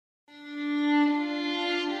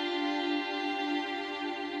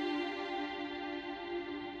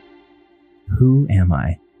who am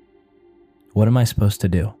I? What am I supposed to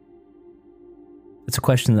do? It's a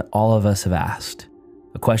question that all of us have asked,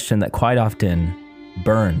 a question that quite often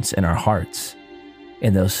burns in our hearts.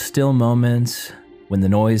 In those still moments when the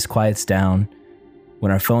noise quiets down,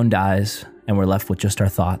 when our phone dies and we're left with just our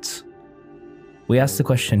thoughts, we ask the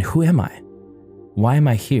question, who am I? Why am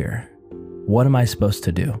I here? What am I supposed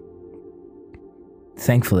to do?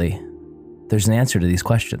 Thankfully, there's an answer to these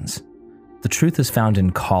questions. The truth is found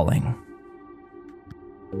in calling.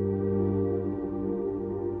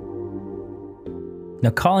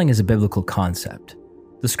 Now, calling is a biblical concept.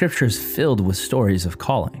 The scripture is filled with stories of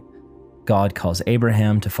calling. God calls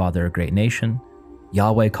Abraham to father a great nation.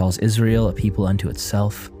 Yahweh calls Israel a people unto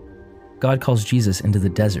itself. God calls Jesus into the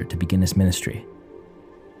desert to begin his ministry.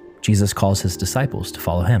 Jesus calls his disciples to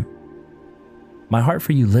follow him. My heart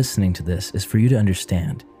for you listening to this is for you to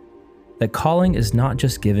understand that calling is not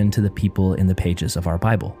just given to the people in the pages of our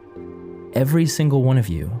Bible. Every single one of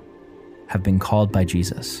you have been called by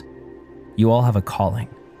Jesus. You all have a calling.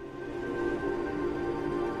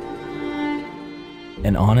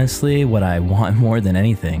 And honestly, what I want more than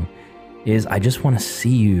anything is I just want to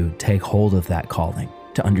see you take hold of that calling,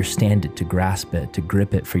 to understand it, to grasp it, to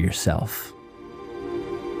grip it for yourself.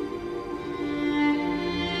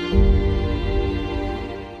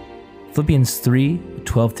 Philippians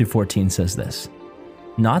 3:12-14 says this,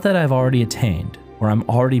 "Not that I've already attained or I'm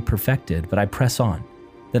already perfected, but I press on,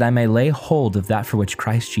 that I may lay hold of that for which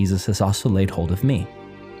Christ Jesus has also laid hold of me.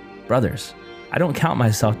 Brothers, I don't count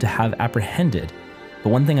myself to have apprehended,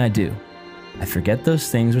 but one thing I do, I forget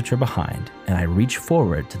those things which are behind, and I reach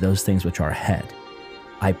forward to those things which are ahead.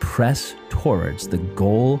 I press towards the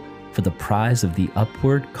goal for the prize of the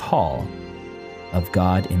upward call of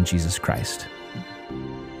God in Jesus Christ."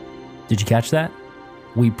 Did you catch that?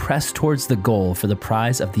 We press towards the goal for the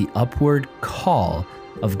prize of the upward call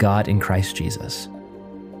of God in Christ Jesus.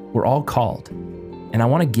 We're all called, and I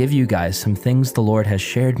want to give you guys some things the Lord has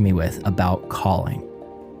shared me with about calling.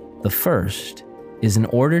 The first is, in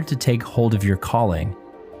order to take hold of your calling,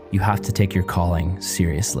 you have to take your calling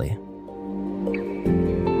seriously. Do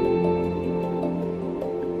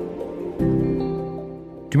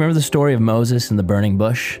you remember the story of Moses in the burning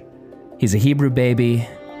bush? He's a Hebrew baby.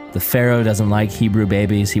 The Pharaoh doesn't like Hebrew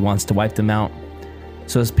babies. He wants to wipe them out.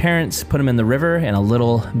 So his parents put him in the river in a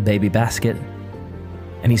little baby basket.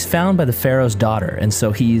 And he's found by the Pharaoh's daughter. And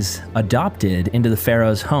so he's adopted into the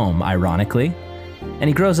Pharaoh's home, ironically. And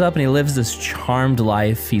he grows up and he lives this charmed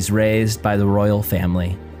life. He's raised by the royal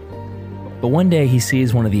family. But one day he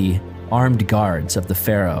sees one of the armed guards of the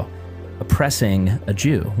Pharaoh oppressing a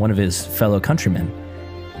Jew, one of his fellow countrymen.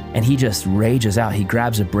 And he just rages out. He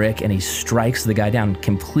grabs a brick and he strikes the guy down,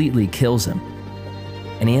 completely kills him.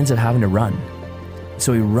 And he ends up having to run.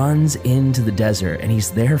 So he runs into the desert and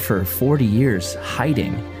he's there for 40 years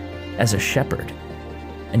hiding as a shepherd.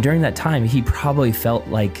 And during that time, he probably felt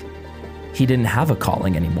like he didn't have a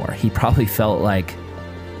calling anymore. He probably felt like,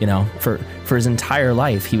 for his entire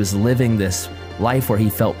life, he was living this life where he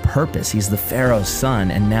felt purpose. He's the Pharaoh's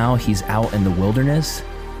son, and now he's out in the wilderness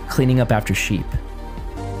cleaning up after sheep.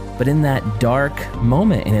 But in that dark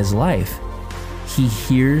moment in his life, he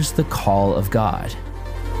hears the call of God.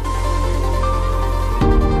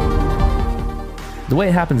 The way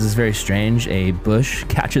it happens is very strange. A bush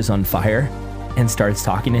catches on fire and starts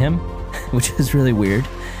talking to him, which is really weird.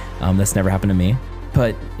 That's never happened to me,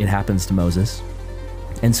 but it happens to Moses.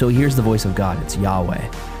 And so he hears the voice of God. It's Yahweh.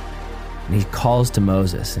 And he calls to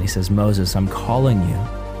Moses and he says, "Moses, I'm calling you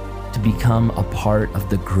to become a part of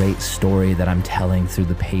the great story that I'm telling through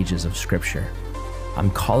the pages of Scripture. I'm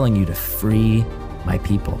calling you to free my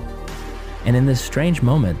people." And in this strange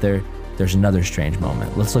moment, there's another strange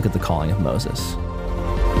moment. Let's look at the calling of Moses.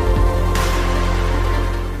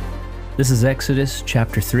 This is Exodus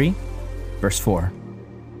chapter 3, verse 4.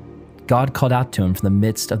 God called out to him from the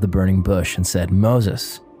midst of the burning bush and said,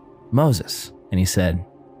 "Moses, Moses." And he said,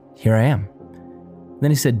 "Here I am."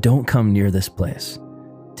 Then he said, "Don't come near this place.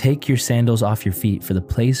 Take your sandals off your feet, for the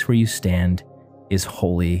place where you stand is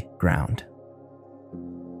holy ground."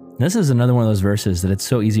 This is another one of those verses that it's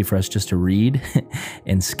so easy for us just to read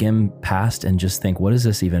and skim past and just think, what does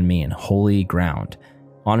this even mean? Holy ground.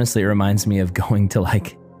 Honestly, it reminds me of going to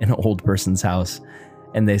like an old person's house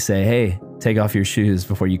and they say, "Hey, take off your shoes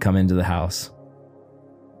before you come into the house."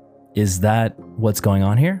 Is that what's going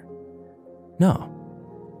on here? No.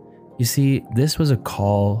 You see, this was a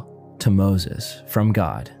call to Moses from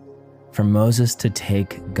God, for Moses to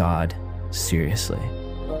take God seriously.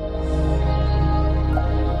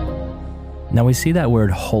 Now we see that word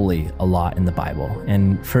holy a lot in the Bible,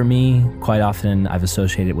 and for me, quite often I've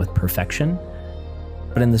associated it with perfection.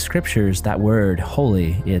 But in the scriptures, that word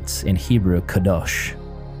holy, it's in Hebrew, kadosh.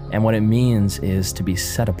 And what it means is to be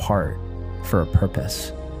set apart for a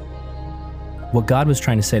purpose. What God was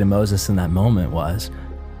trying to say to Moses in that moment was,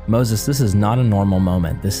 Moses, this is not a normal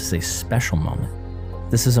moment. This is a special moment.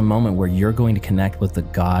 This is a moment where you're going to connect with the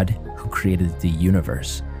God who created the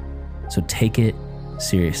universe. So take it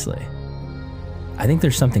seriously. I think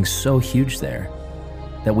there's something so huge there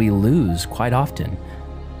that we lose quite often.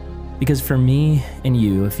 Because for me and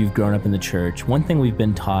you, if you've grown up in the church, one thing we've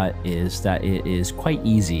been taught is that it is quite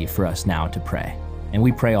easy for us now to pray. And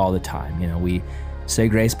we pray all the time. We say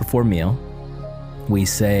grace before meal. We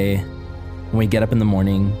say, when we get up in the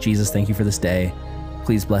morning, Jesus, thank you for this day.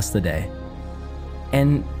 Please bless the day.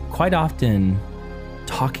 And quite often,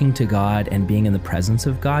 talking to God and being in the presence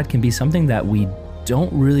of God can be something that we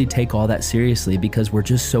don't really take all that seriously because we're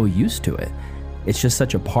just so used to it. It's just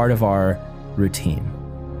such a part of our routine.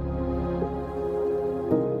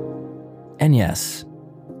 And yes,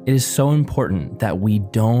 it is so important that we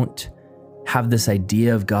don't have this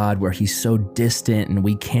idea of God where he's so distant and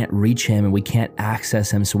we can't reach him and we can't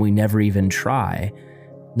access him, so we never even try.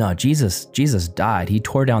 No, Jesus died. He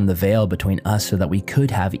tore down the veil between us so that we could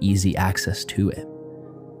have easy access to it.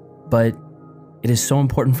 But it is so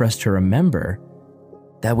important for us to remember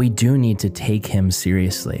that we do need to take him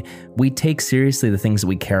seriously. We take seriously the things that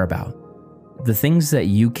we care about. The things that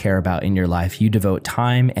you care about in your life, you devote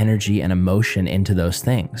time, energy, and emotion into those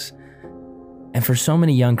things. And for so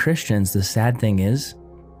many young Christians, the sad thing is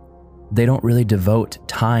they don't really devote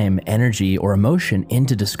time, energy, or emotion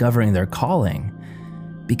into discovering their calling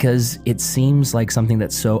because it seems like something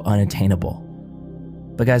that's so unattainable.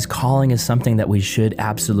 But guys, calling is something that we should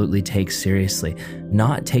absolutely take seriously.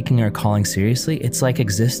 Not taking our calling seriously, it's like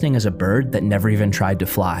existing as a bird that never even tried to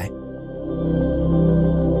fly.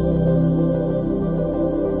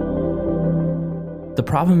 The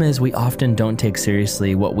problem is we often don't take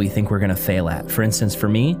seriously what we think we're going to fail at. For instance, for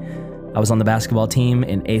me, I was on the basketball team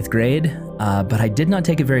in 8th grade, but I did not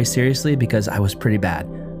take it very seriously because I was pretty bad.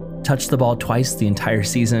 Touched the ball twice the entire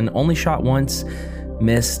season, only shot once,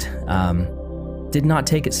 missed. Did not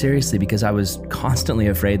take it seriously because I was constantly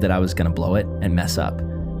afraid that I was going to blow it and mess up.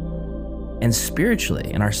 And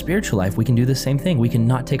spiritually, in our spiritual life, we can do the same thing. We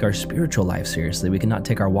cannot take our spiritual life seriously. We cannot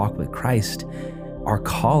take our walk with Christ, our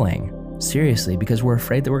calling, seriously because we're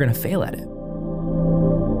afraid that we're going to fail at it.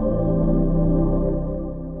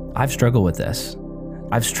 I've struggled with this.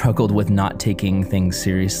 I've struggled with not taking things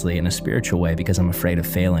seriously in a spiritual way because I'm afraid of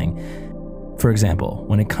failing. For example,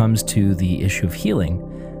 when it comes to the issue of healing,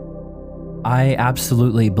 I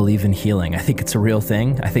absolutely believe in healing. I think it's a real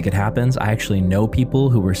thing. I think it happens. I actually know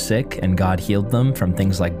people who were sick and God healed them from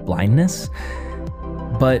things like blindness.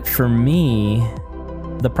 But for me,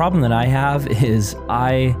 the problem that I have is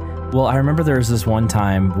I remember there was this one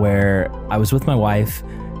time where I was with my wife.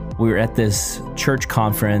 We were at this church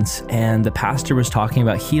conference and the pastor was talking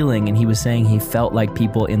about healing, and he was saying he felt like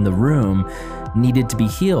people in the room needed to be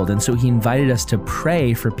healed. And so he invited us to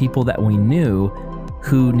pray for people that we knew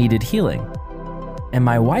who needed healing. And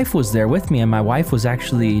my wife was there with me, and my wife was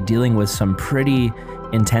actually dealing with some pretty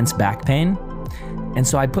intense back pain. And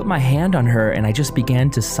so I put my hand on her and I just began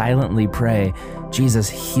to silently pray, Jesus,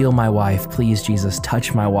 heal my wife. Please, Jesus,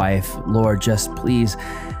 touch my wife. Lord, just please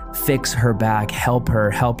fix her back, help her.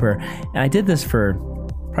 And I did this for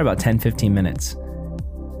probably about 10, 15 minutes.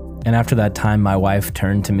 And after that time, my wife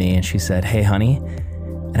turned to me and she said, hey, honey.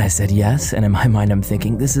 And I said, yes. And in my mind, I'm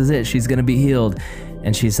thinking, this is it. She's going to be healed.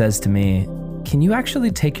 And she says to me, can you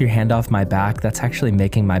actually take your hand off my back? That's actually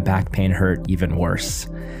making my back pain hurt even worse.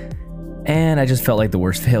 And I just felt like the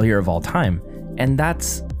worst failure of all time. And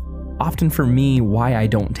that's often for me why I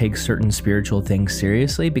don't take certain spiritual things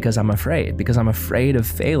seriously, because I'm afraid of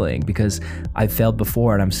failing, because I've failed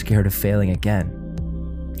before and I'm scared of failing again.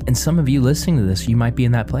 And some of you listening to this, you might be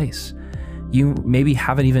in that place. You maybe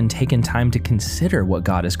haven't even taken time to consider what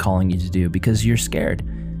God is calling you to do because you're scared.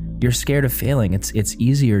 You're scared of failing. It's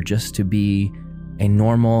easier just to be a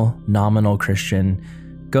normal, nominal Christian,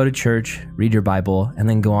 go to church, read your Bible, and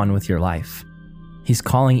then go on with your life. He's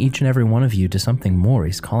calling each and every one of you to something more.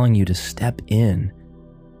 He's calling you to step in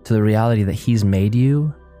to the reality that he's made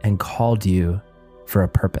you and called you for a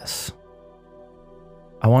purpose.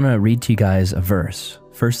 I want to read to you guys a verse.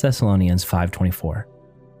 1 Thessalonians 5:24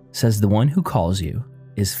 says, the one who calls you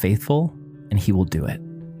is faithful and he will do it.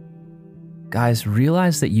 Guys,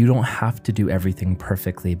 realize that you don't have to do everything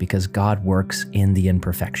perfectly because God works in the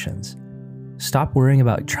imperfections. Stop worrying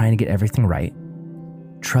about trying to get everything right.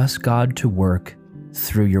 Trust God to work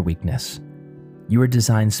through your weakness. You are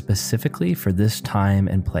designed specifically for this time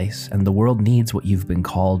and place, and the world needs what you've been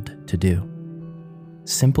called to do.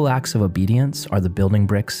 Simple acts of obedience are the building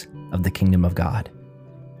bricks of the kingdom of God.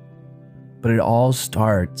 But it all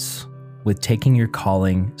starts with taking your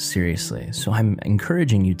calling seriously. So I'm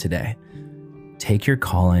encouraging you today, take your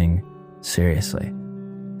calling seriously.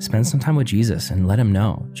 Spend some time with Jesus and let him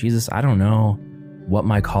know, Jesus, I don't know what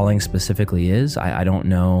my calling specifically is. I don't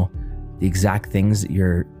know the exact things that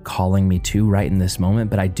you're calling me to right in this moment,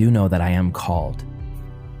 but I do know that I am called.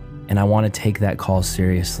 And I want to take that call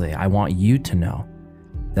seriously. I want you to know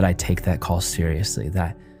that I take that call seriously,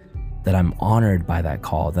 that I'm honored by that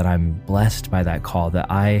call, that I'm blessed by that call, that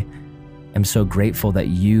I am so grateful that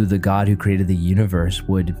you, the God who created the universe,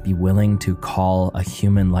 would be willing to call a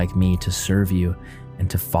human like me to serve you and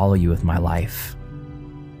to follow you with my life.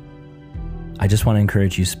 I just want to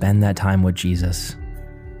encourage you, spend that time with Jesus.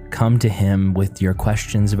 Come to him with your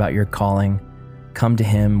questions about your calling. Come to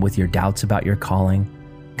him with your doubts about your calling.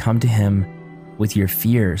 Come to him with your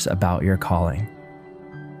fears about your calling.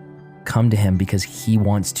 Come to him because he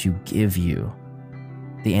wants to give you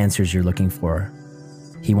the answers you're looking for.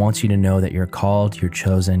 He wants you to know that you're called, you're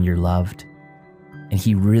chosen, you're loved, and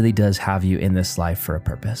he really does have you in this life for a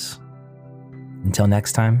purpose. Until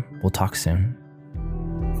next time, we'll talk soon.